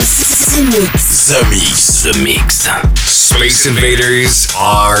The Mix. The Mix. Space Invaders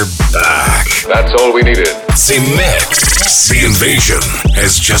are back. That's all we needed. The Mix. The invasion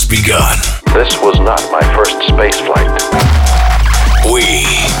has just begun. This was not my first space flight. We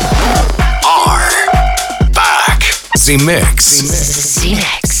are back. The Mix. The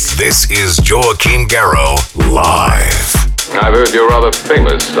Mix. This is Joachim Garraud live. I've heard you're rather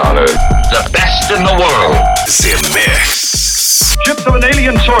famous on Earth. The best in the world. The Mix. Ships of an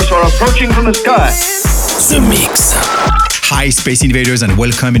alien source are approaching from the sky. The Mix. Hi, Space Invaders, and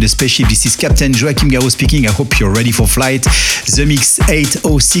welcome in the spaceship. This is Captain Joachim Garraud speaking. I hope you're ready for flight. The Mix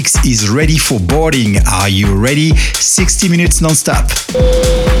 806 is ready for boarding. Are you ready? 60 minutes non-stop.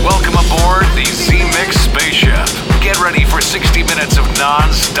 Welcome aboard the Z-Mix spaceship. Get ready for 60 minutes of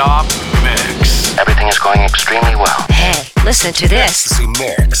non-stop mix. Everything is going extremely well. Hey, listen to this.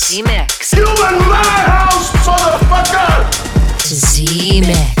 Z-Mix. Z-Mix. Human lighthouse, motherfucker!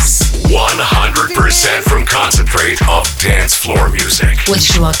 Z-Mix. 100% from concentrate of dance floor music. With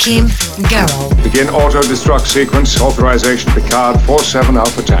Joachim Garraud. Begin auto-destruct sequence. Authorization Picard 47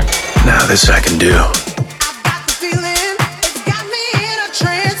 Alpha Tank. Now this I can do.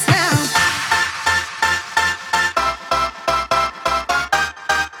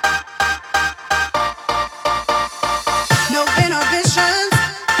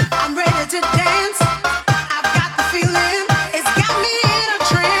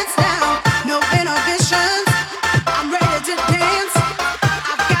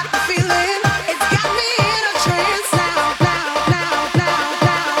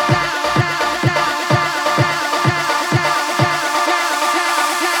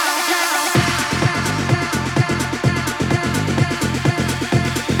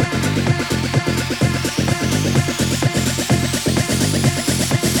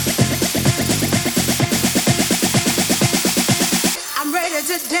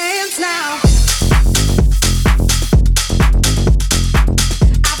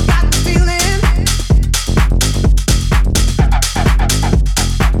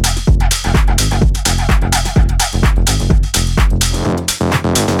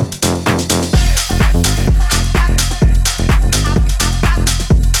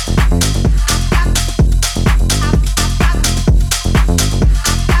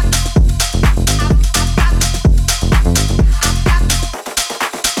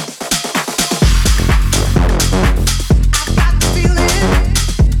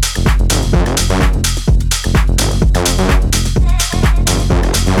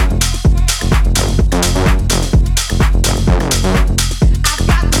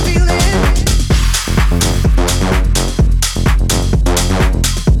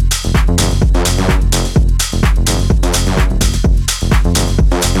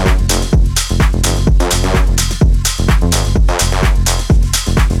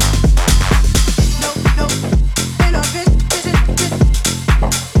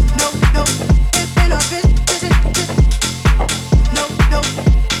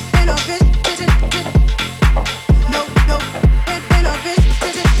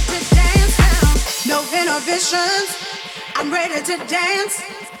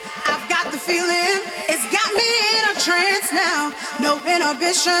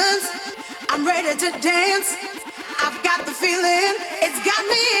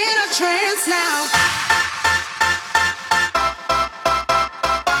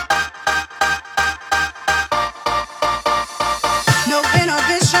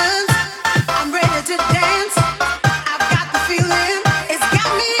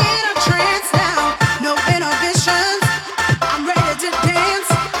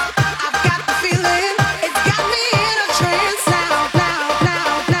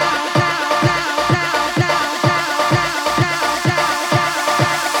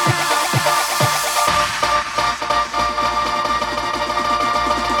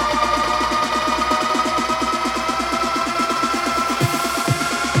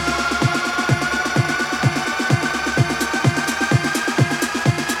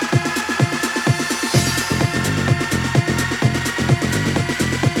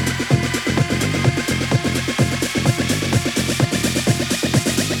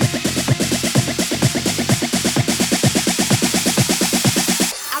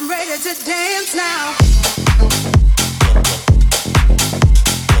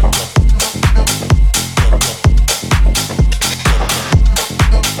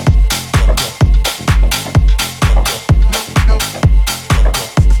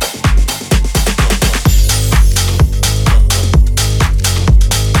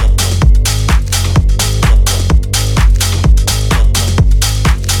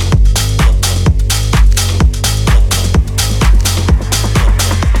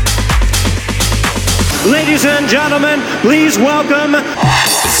 Ladies and gentlemen, please welcome The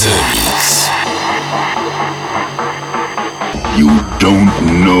Mix. You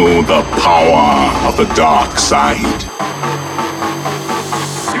don't know the power of the dark side.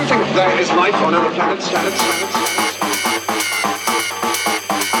 You think there is life on other planets?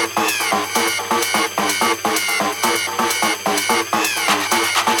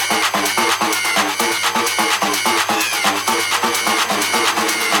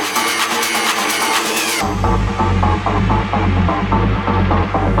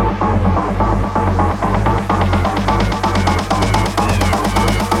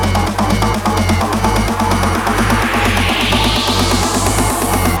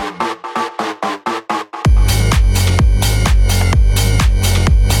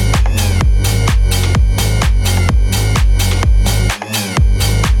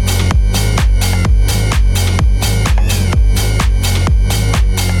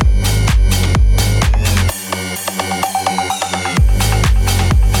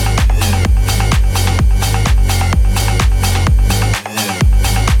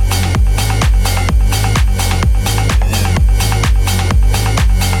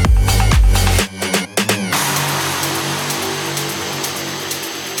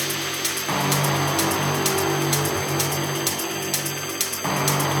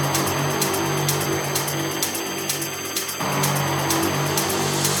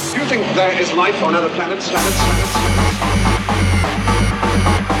 You think there is life on other planets?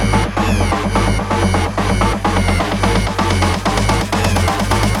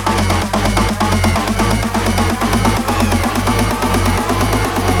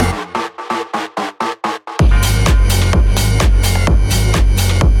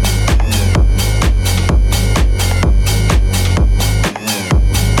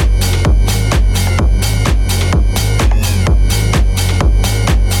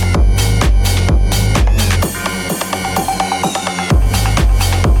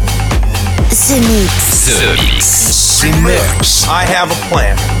 The Mix. The Mix. I have a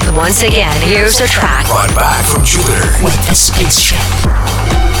plan. Once again, here's a track Brought back from Jupiter with the spaceship.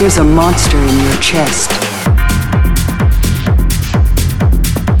 There's a monster in your chest.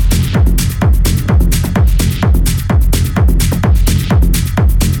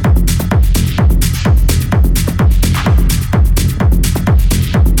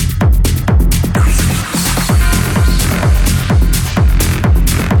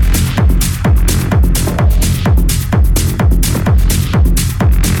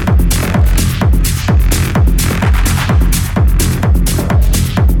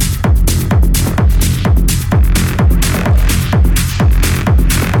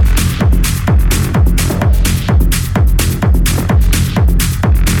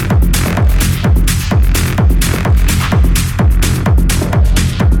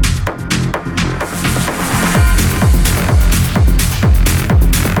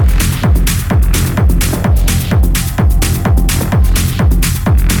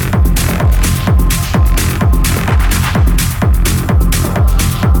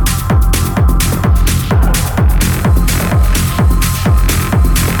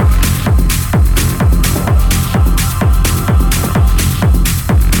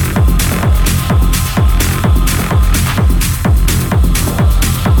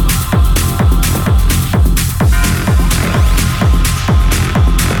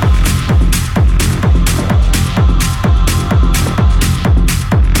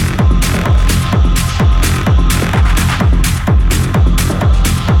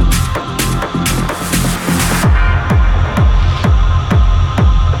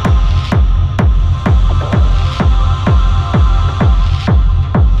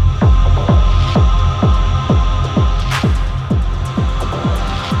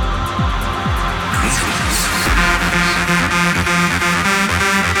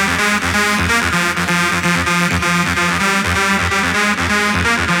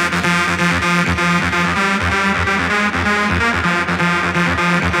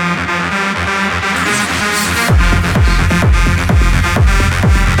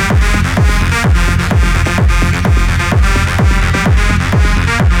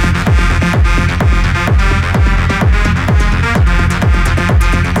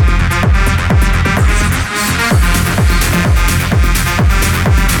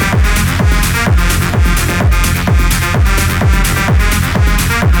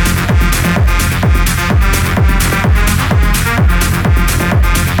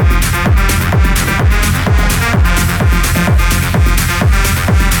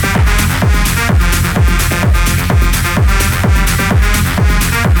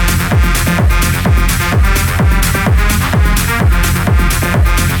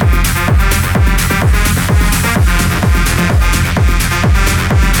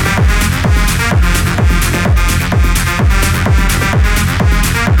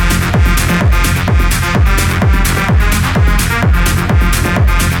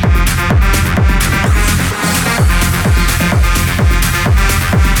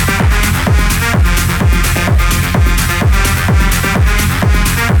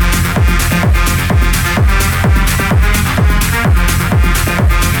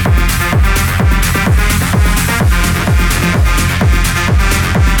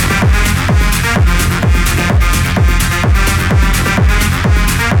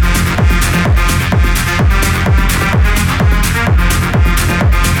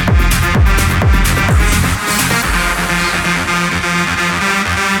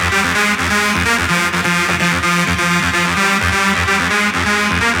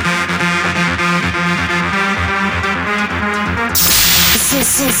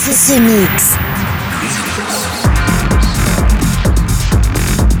 Ce Mix.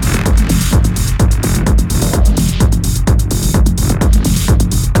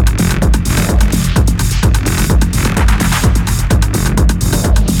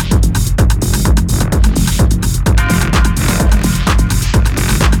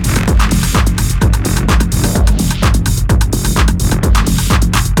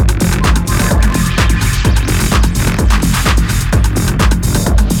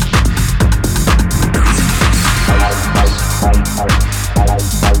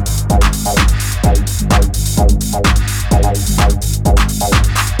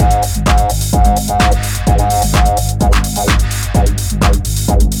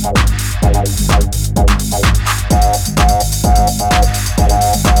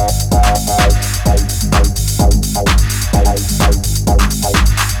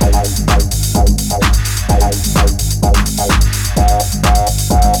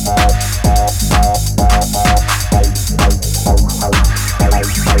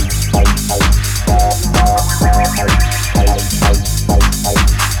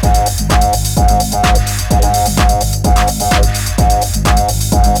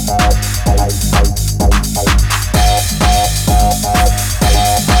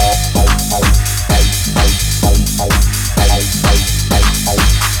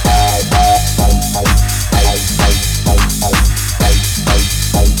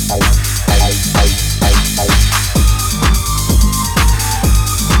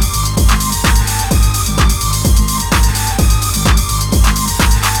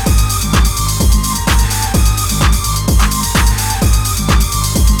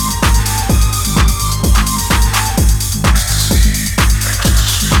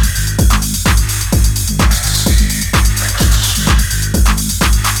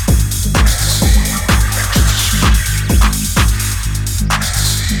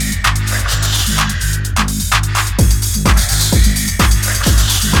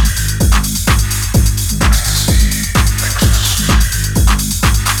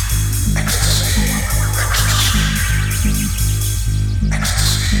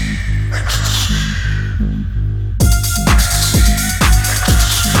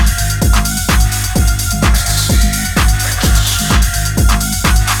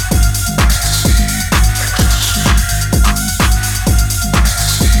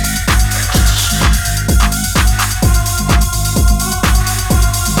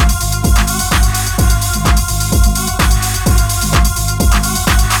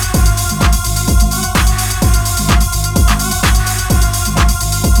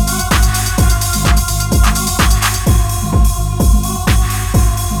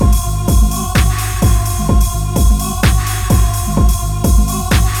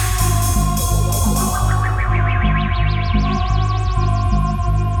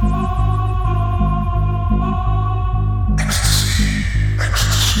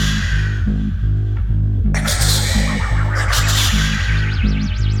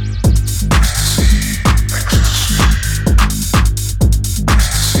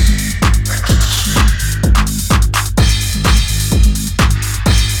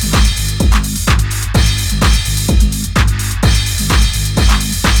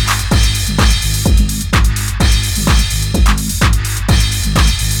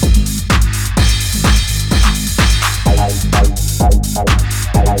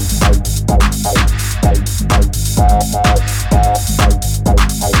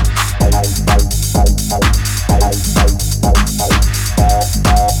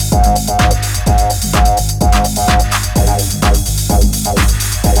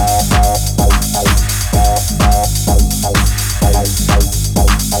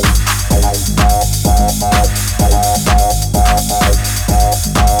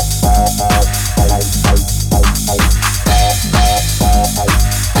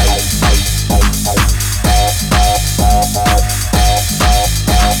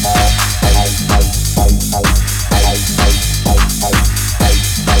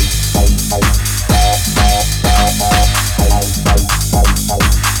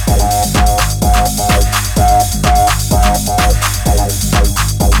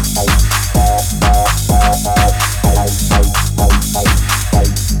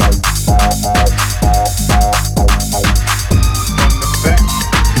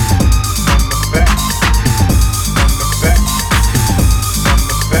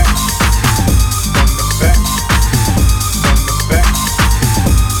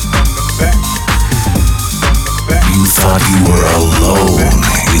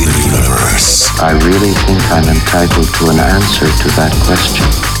 I really think I'm entitled to an answer to that question.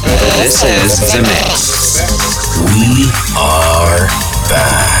 This is The Mix. We are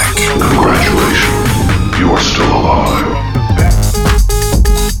back. Congratulations, you are still alive.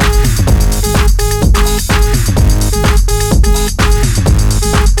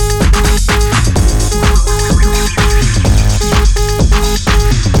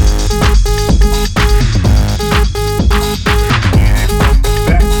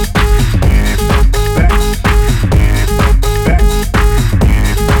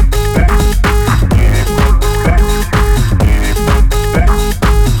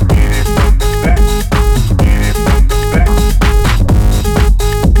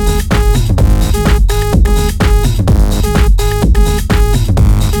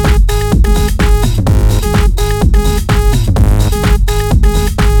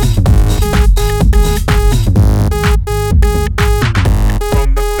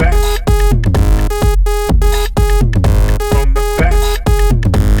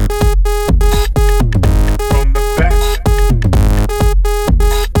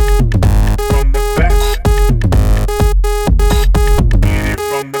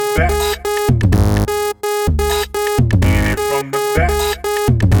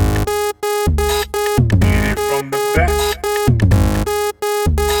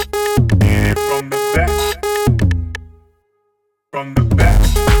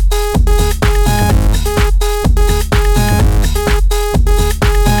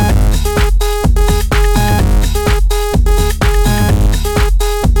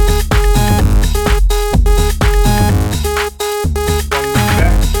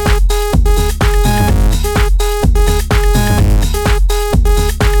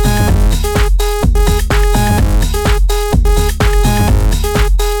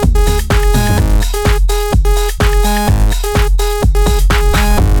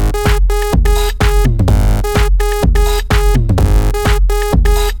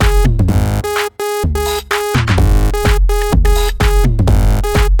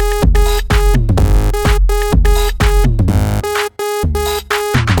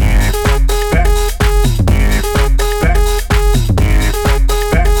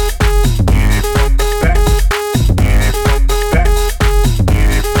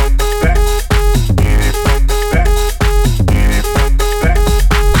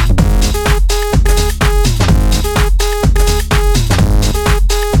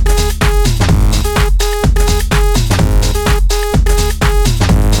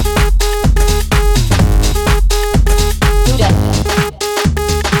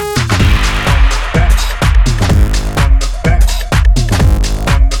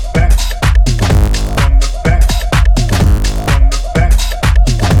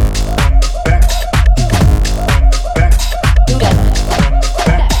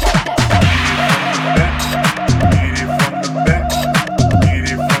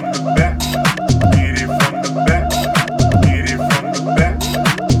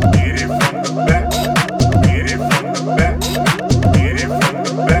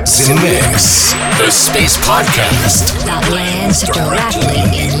 Podcast that lands directly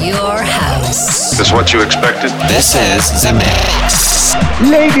in your house. Is this what you expected? This is The Mix.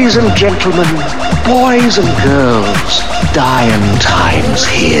 Ladies and gentlemen, boys and girls, dying times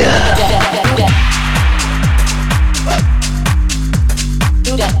here.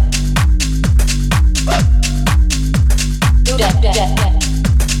 Do that.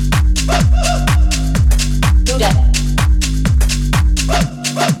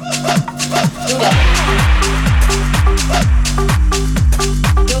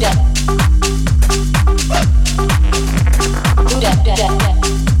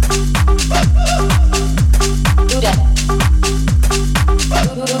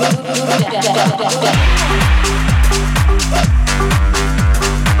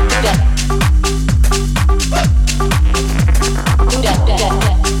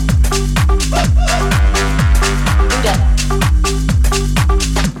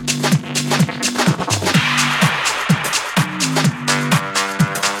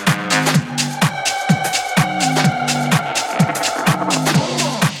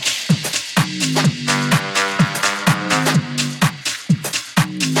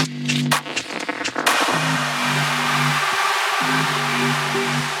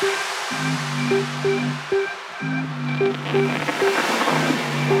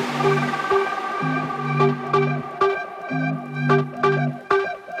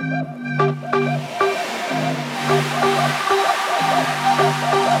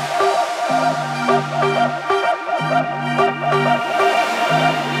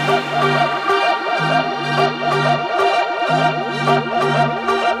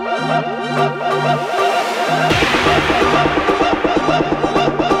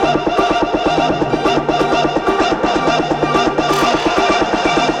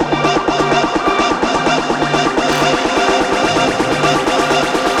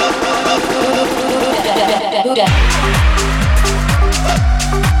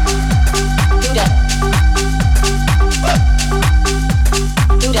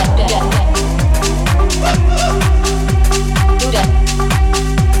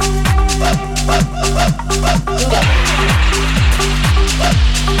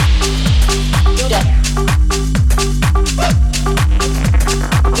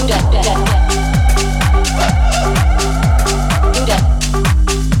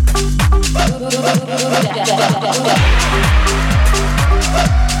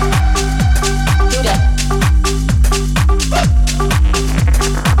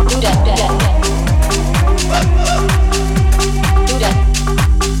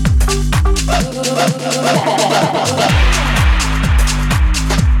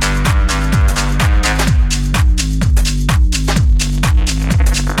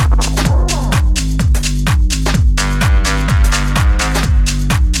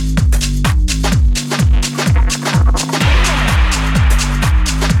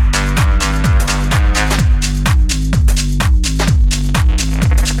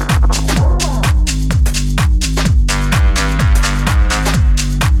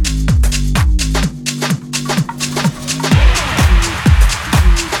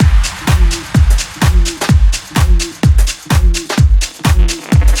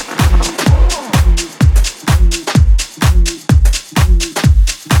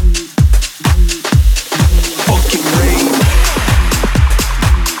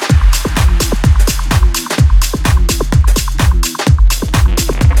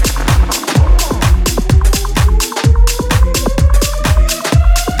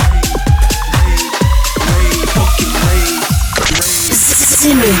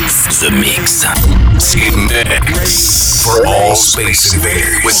 The Mix. Z-Mix. For all Space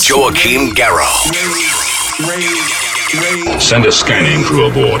Invaders. With Joachim Garraud. Send a scanning crew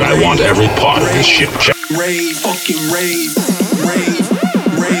aboard. I want every part of this ship checked. Rave, fucking rave, rave,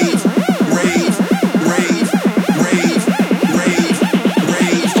 rave, rave, rave, rave, rave,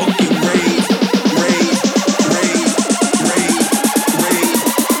 rave, fucking rave, rave, rave, rave, rave,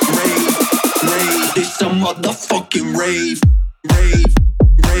 rave, rave. This a motherfucking rave, rave,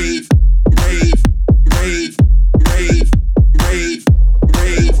 rave, rave, rave, rave, rave,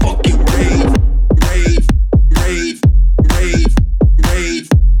 rave, fucking rave, rave, rave, rave, rave,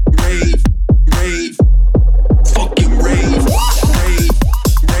 rave, rave. Fucking rave, rave,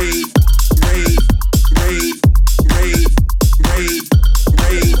 rave, rave, rave, rave, rave,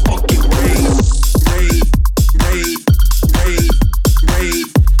 rave, fucking rave, rave, rave, rave,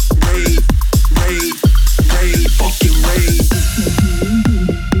 rave, rave, rave, rave, fucking rave.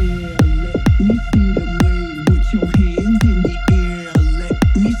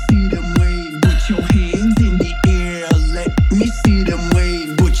 Let me see them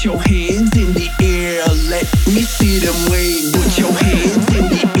wave. Put your hands in the air. Let me see them wave. Put your hands in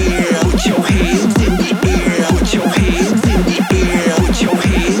the air. Put your hands in the air. Put your hands in the air. Put your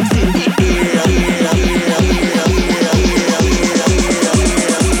hands in the air.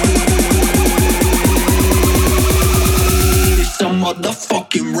 It's a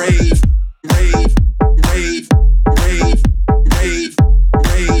motherfucking rave. Rave, rave, rave, rave,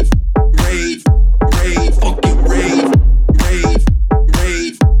 rave, rave, rave, fucking rave. Rave,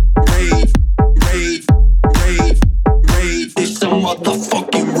 rave, rave, rave, rave, rave. It's a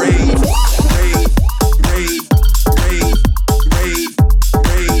motherfucking rave. Rave, rave, rave, rave, rave,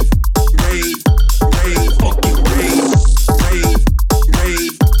 rave, rave, fucking rave. Rave,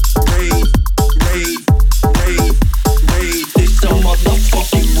 rave, rave, rave, rave, rave. It's a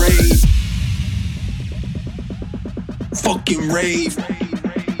motherfucking rave. Fucking rave.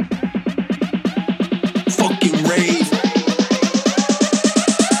 Fucking rave.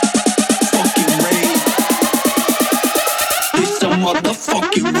 Fucking rave. It's a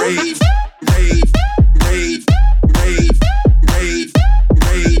motherfucking rave. Rave, rave, rave, rave,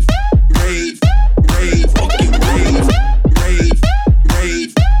 rave, rave, rave, fucking rave. Rave,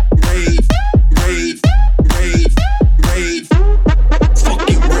 rave, rave, rave, rave, rave,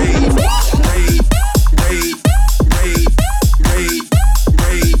 fucking rave. Rave, rave, rave, rave,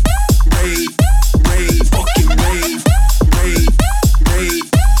 rave, rave, rave, fucking rave. Rave, rave,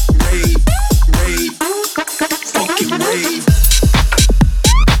 rave, rave, fucking rave.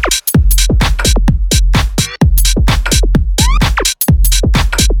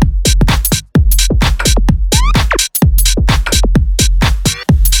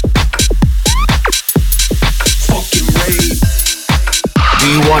 Fucking rave. Do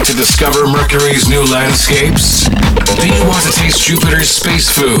you want to discover Mercury's new landscapes? Do you want to taste Jupiter's space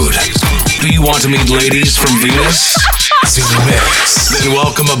food? Do you want to meet ladies from Venus? Z-Mix. Then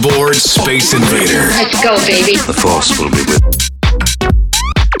welcome aboard Space Invader. Let's go, baby. The Force will be with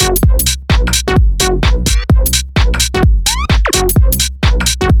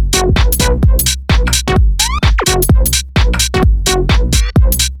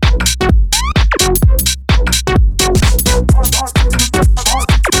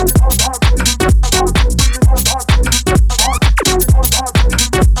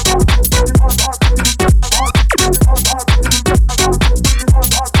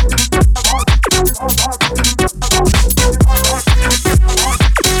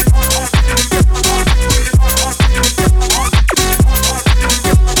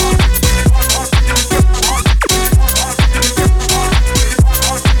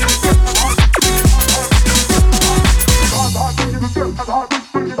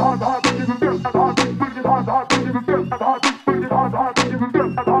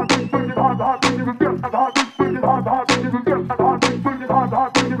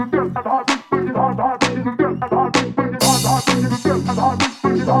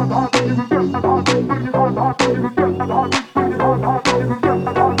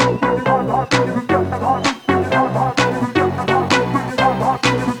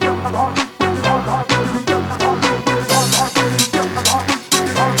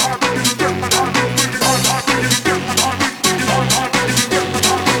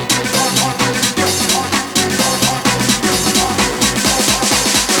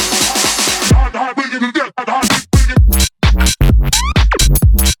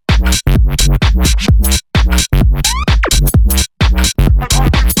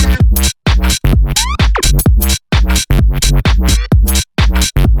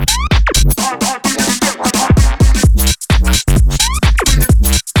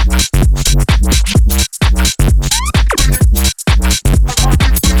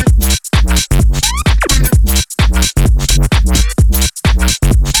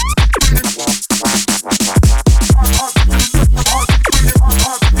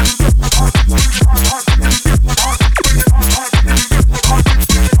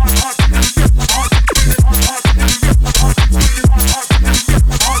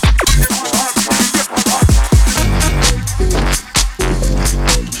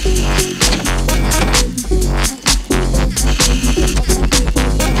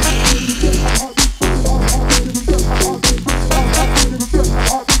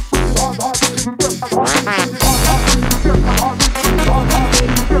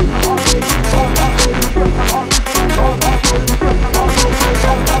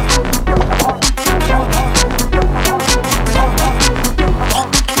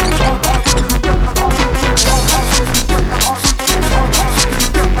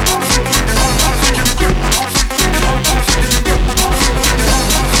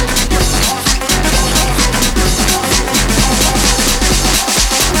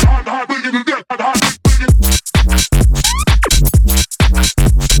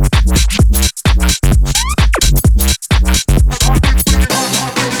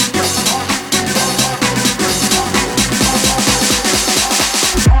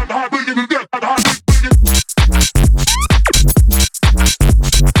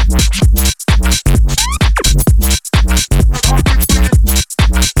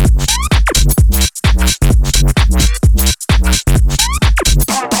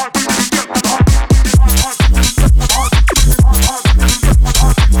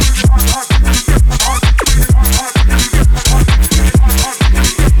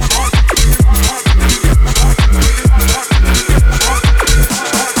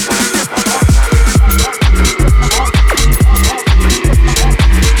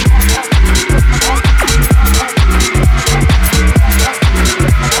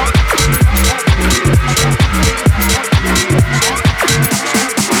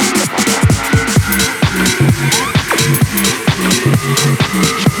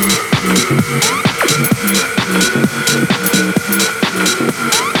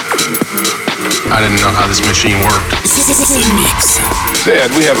I didn't know how this machine worked. Dad,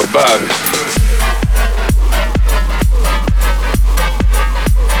 we have a bug.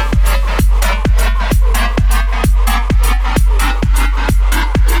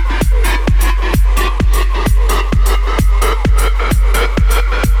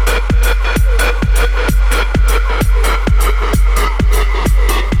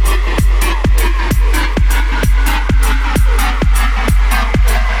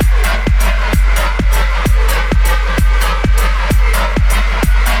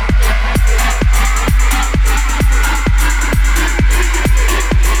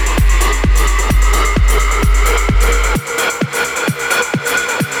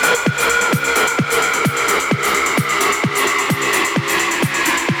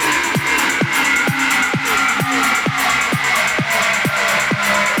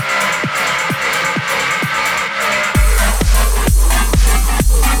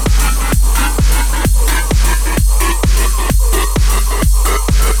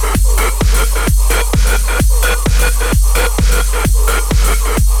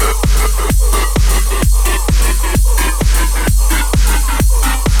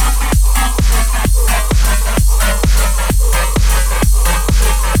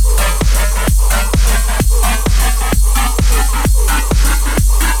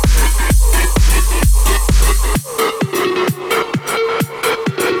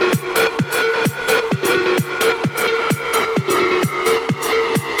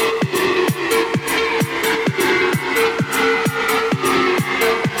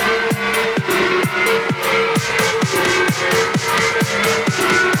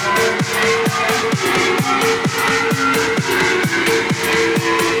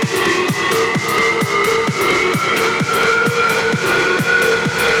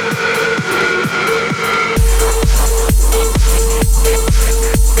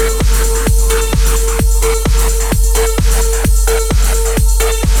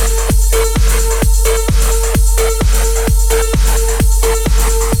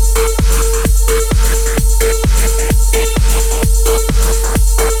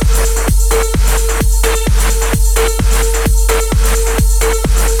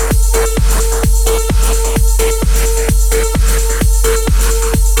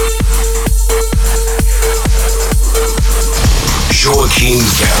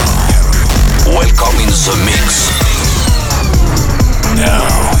 Welcome in the mix. Now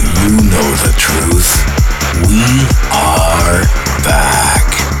you know the truth. We are back.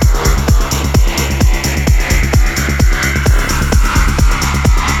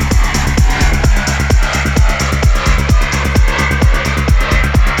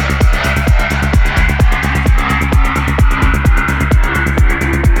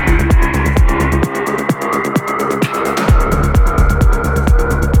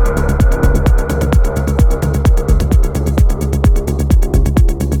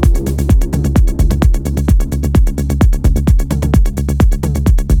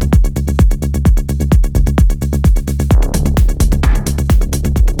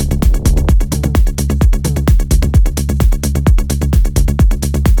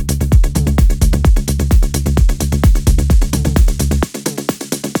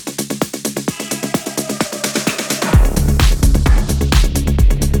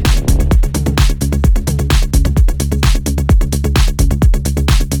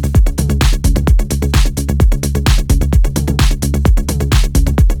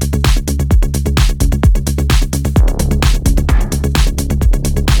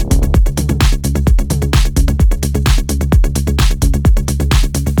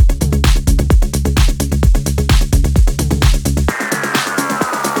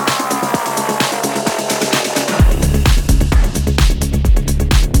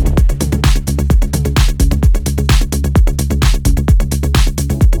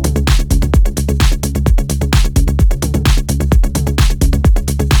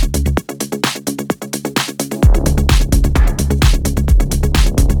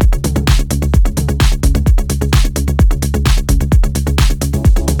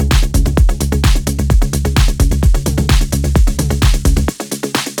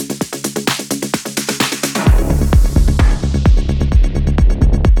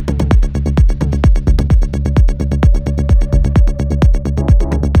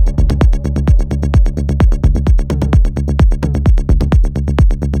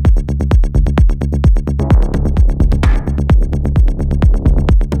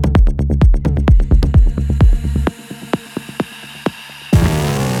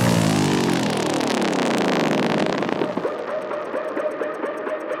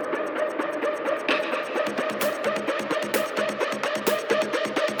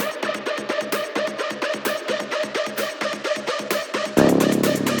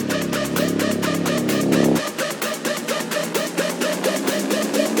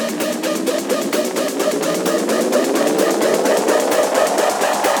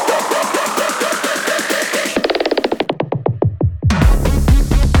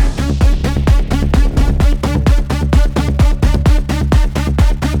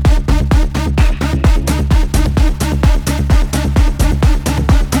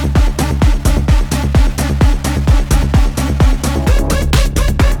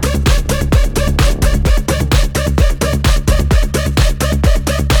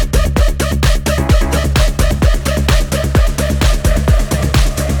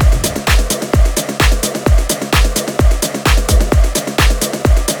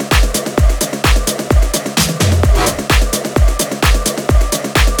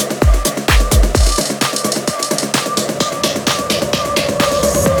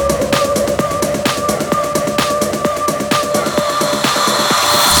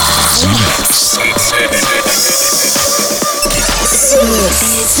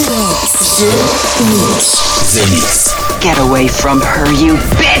 The Mix. Get away from her, you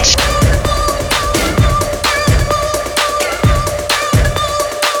bitch!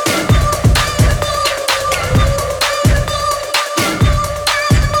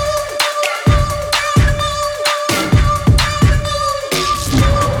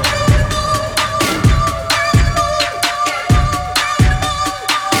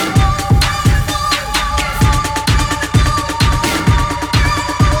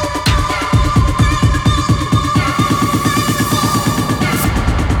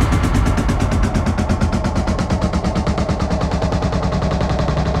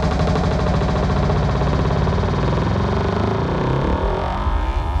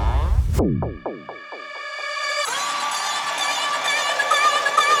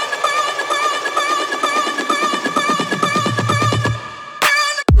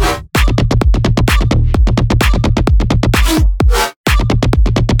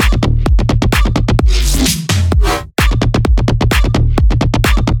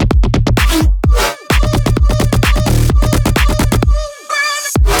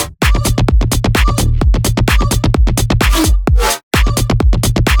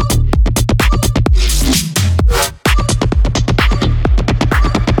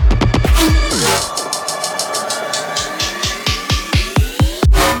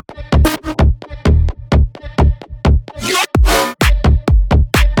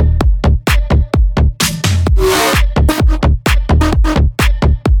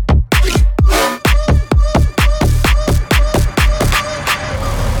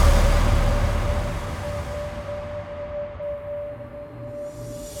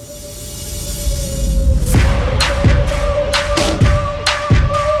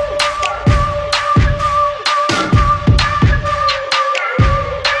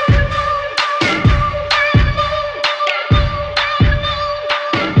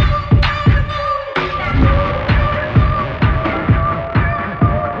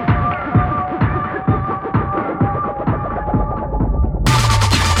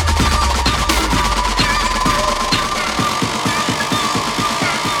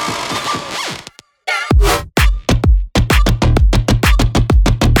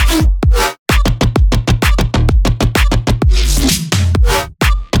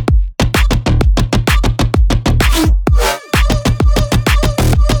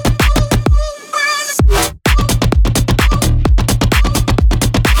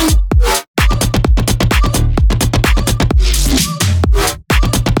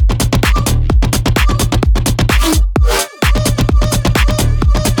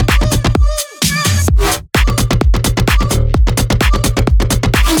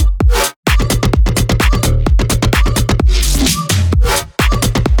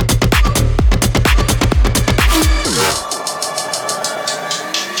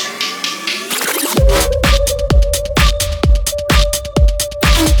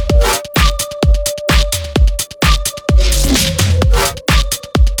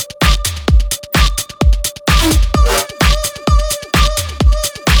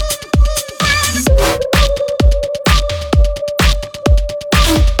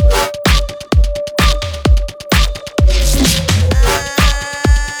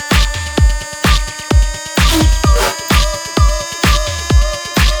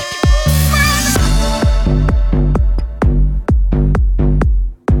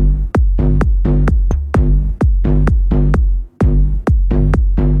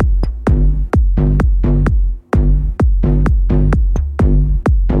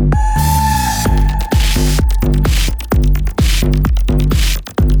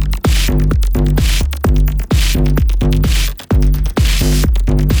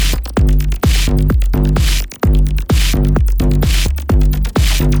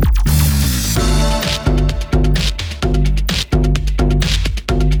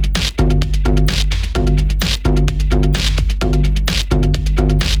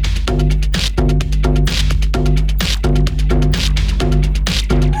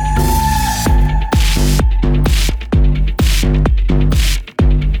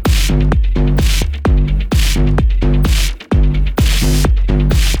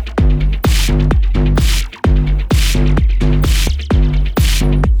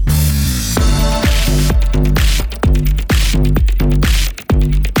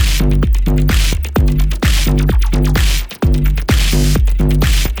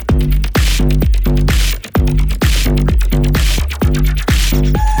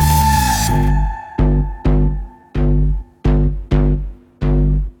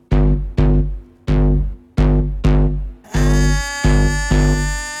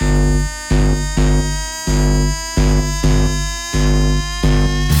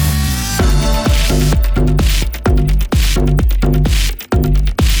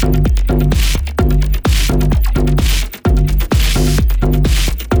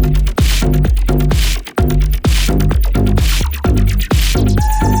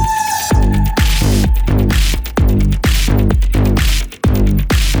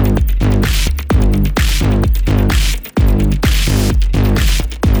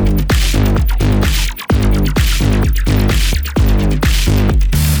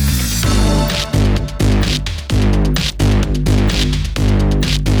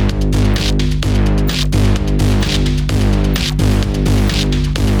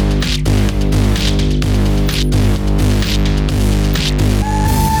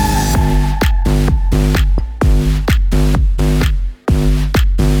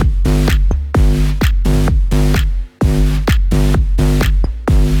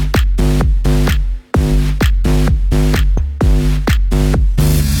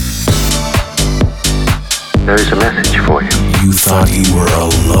 You're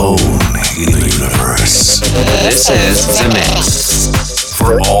alone in the universe. This is The Mix.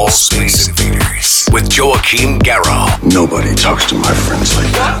 For all space invaders with Joachim Garraud. Nobody talks to my friends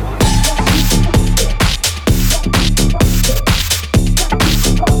like that.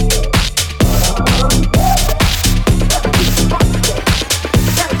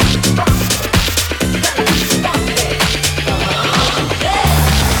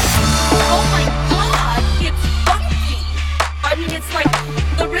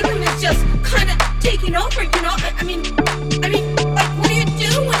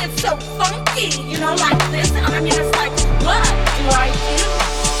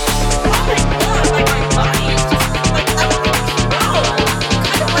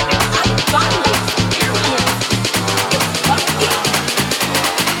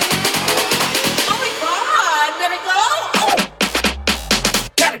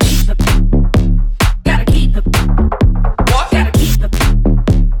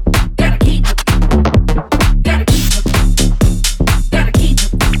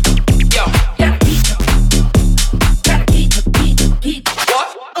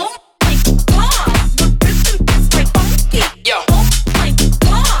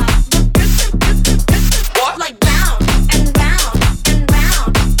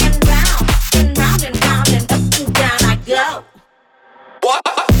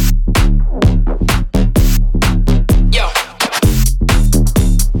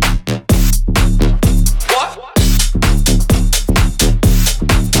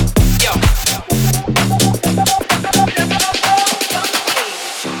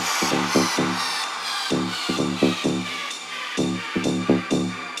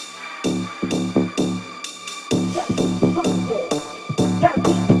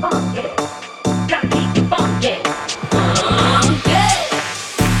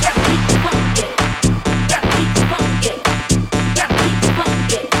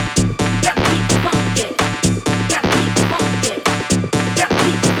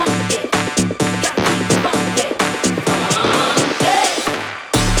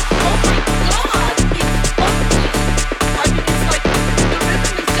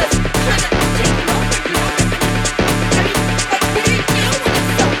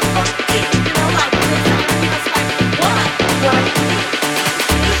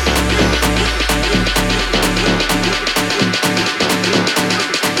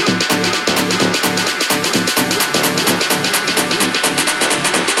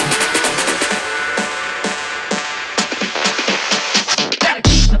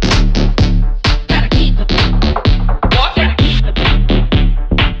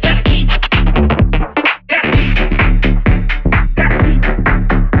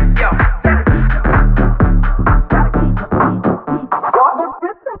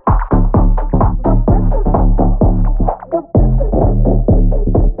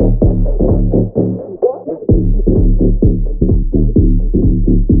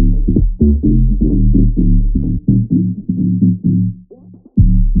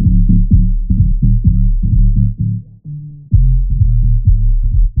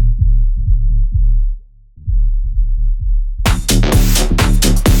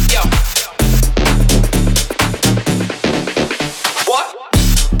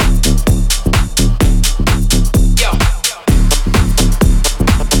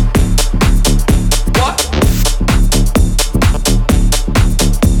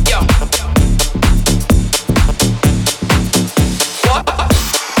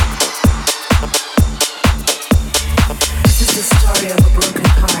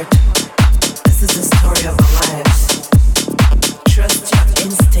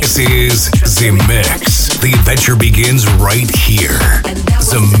 This is The Mix. The adventure begins right here.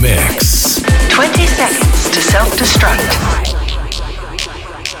 The Mix. 20 seconds to self-destruct.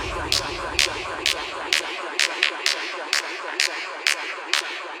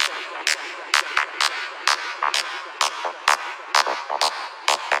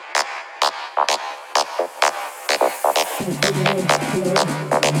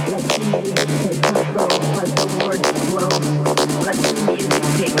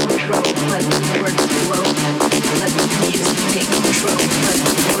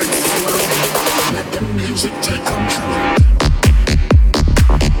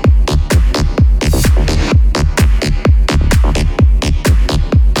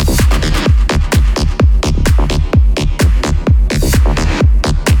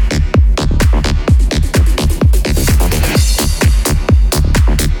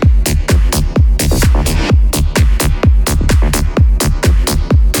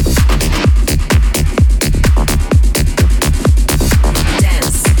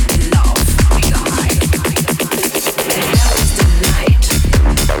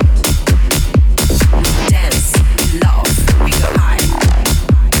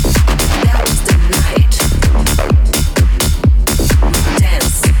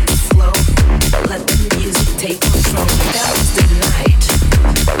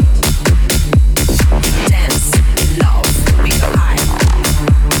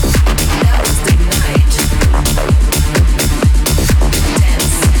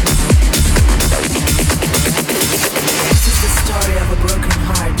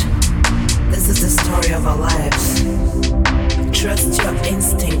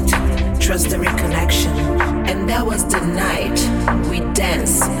 the reconnection. And that was the night. We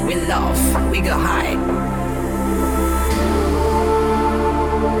dance, we laugh, we go high.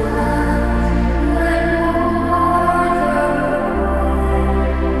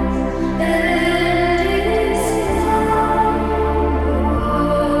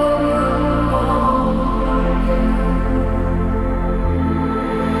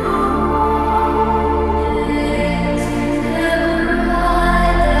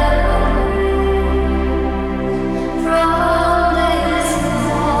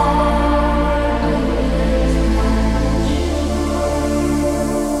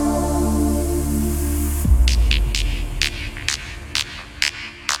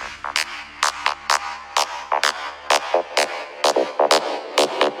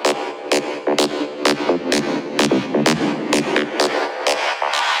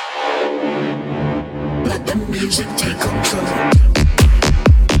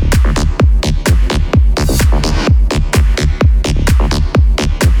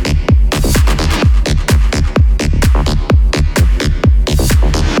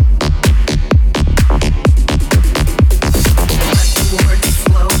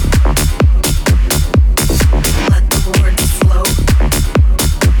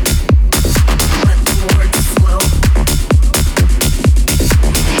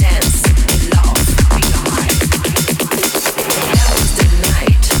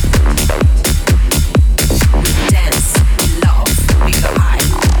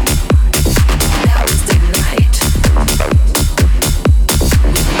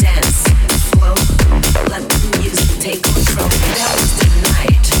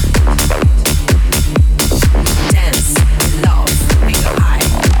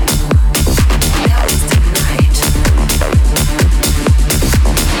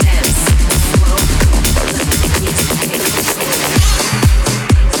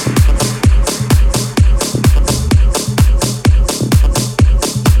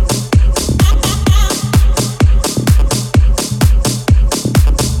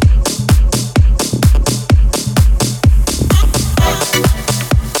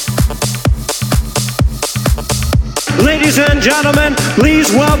 Ladies and gentlemen,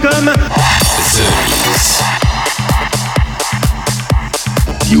 please welcome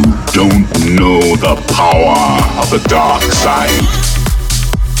You don't know the power of the dark side.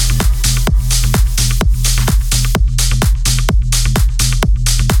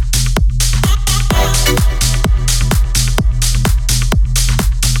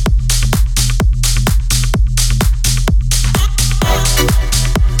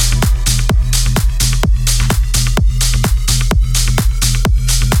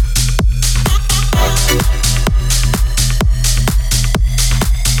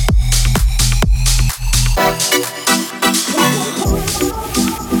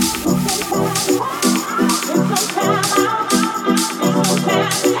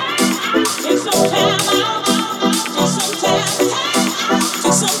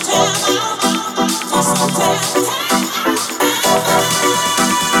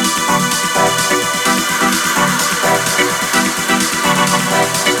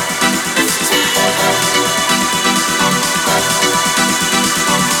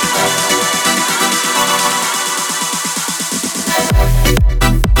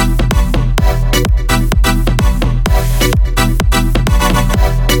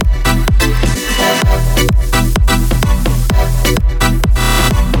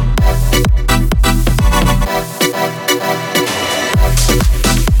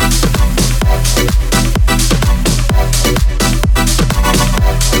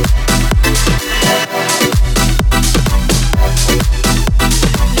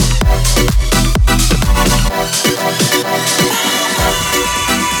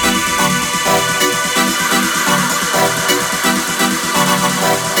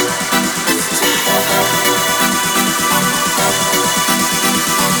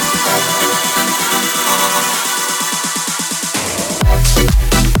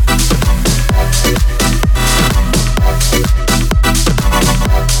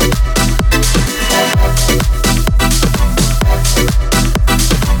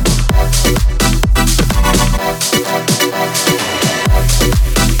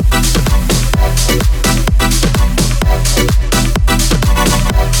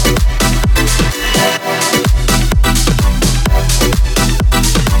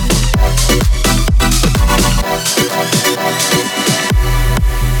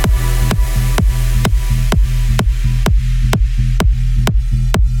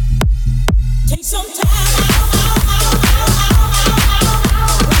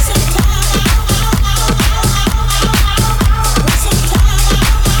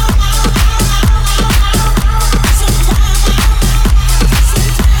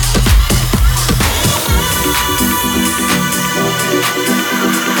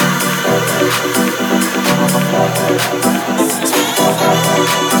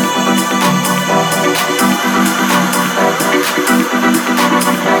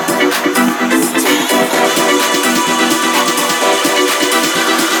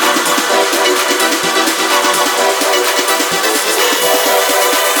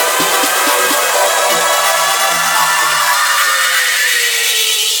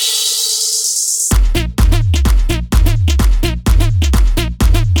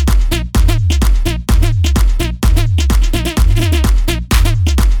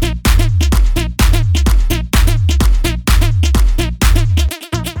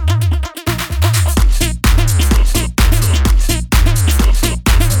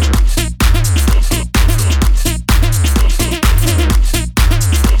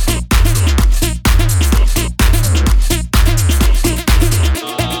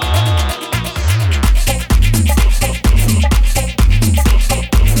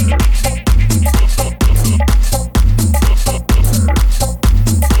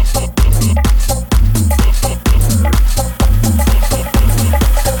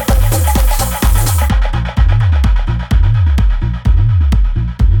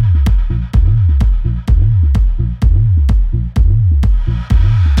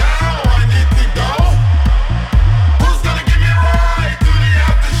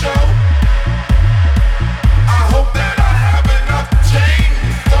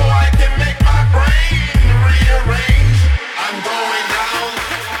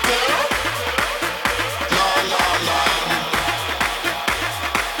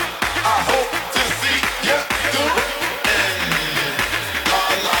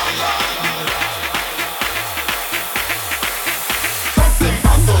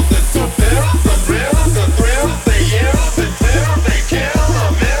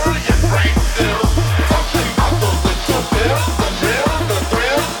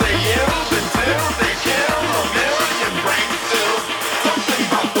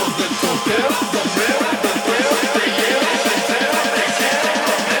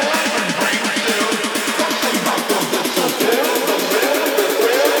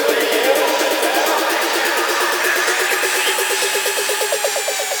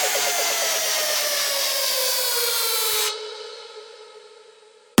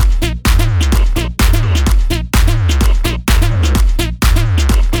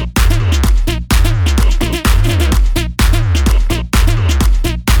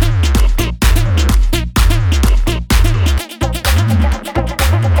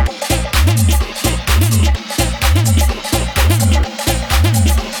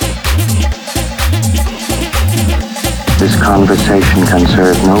 This conversation can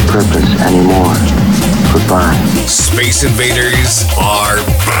serve no purpose anymore. Goodbye. Space Invaders are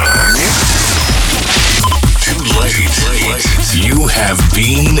back. Too late. You have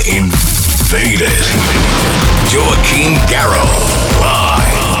been invaded. Joachim Garraud,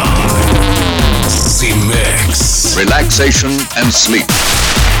 live. Z-Mix. Relaxation and sleep.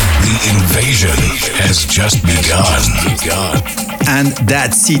 The invasion has just begun. And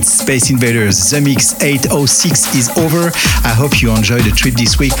that's it, Space Invaders. The Mix 806 is over. I hope you enjoyed the trip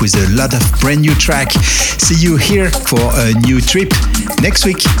this week with a lot of brand new track. See you here for a new trip next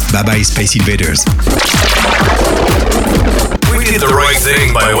week. Bye bye, Space Invaders. We did the right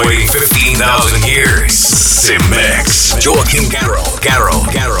thing by waiting 15,000 years. Z-Mix. Joachim Garraud.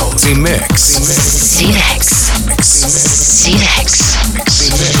 Z-Mix. Z-Mix. Z-Mix.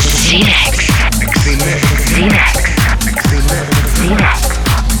 Z-Mix.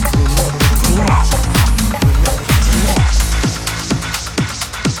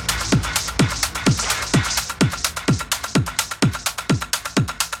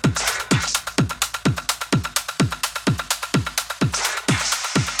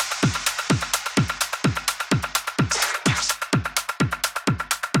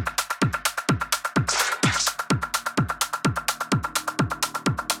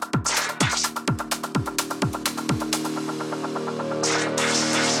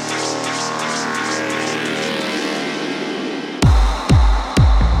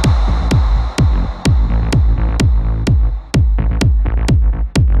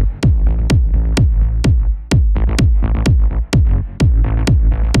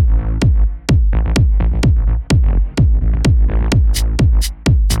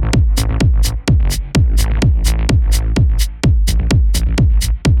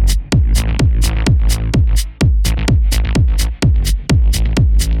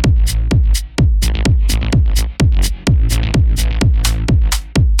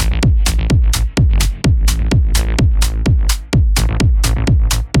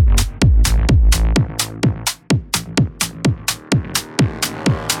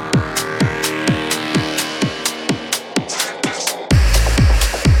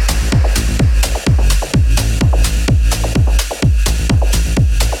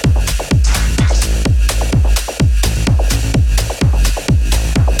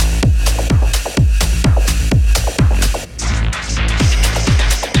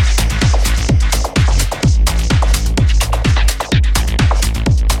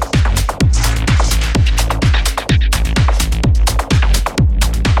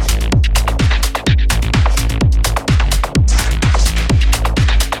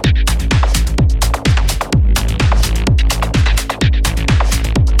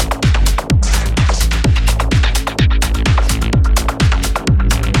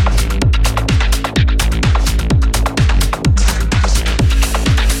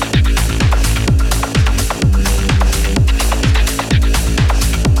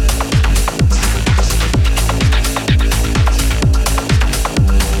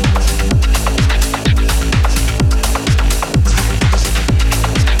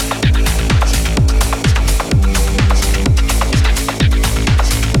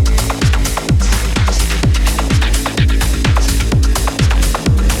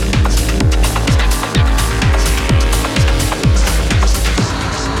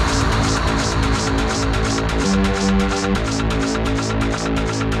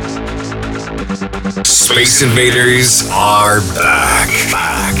 Space Invaders are back.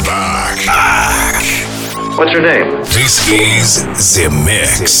 What's your name? This is The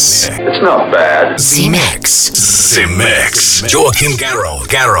Mix. It's not bad. The Mix. Joachim Garraud.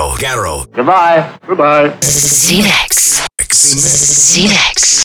 Goodbye. The Mix.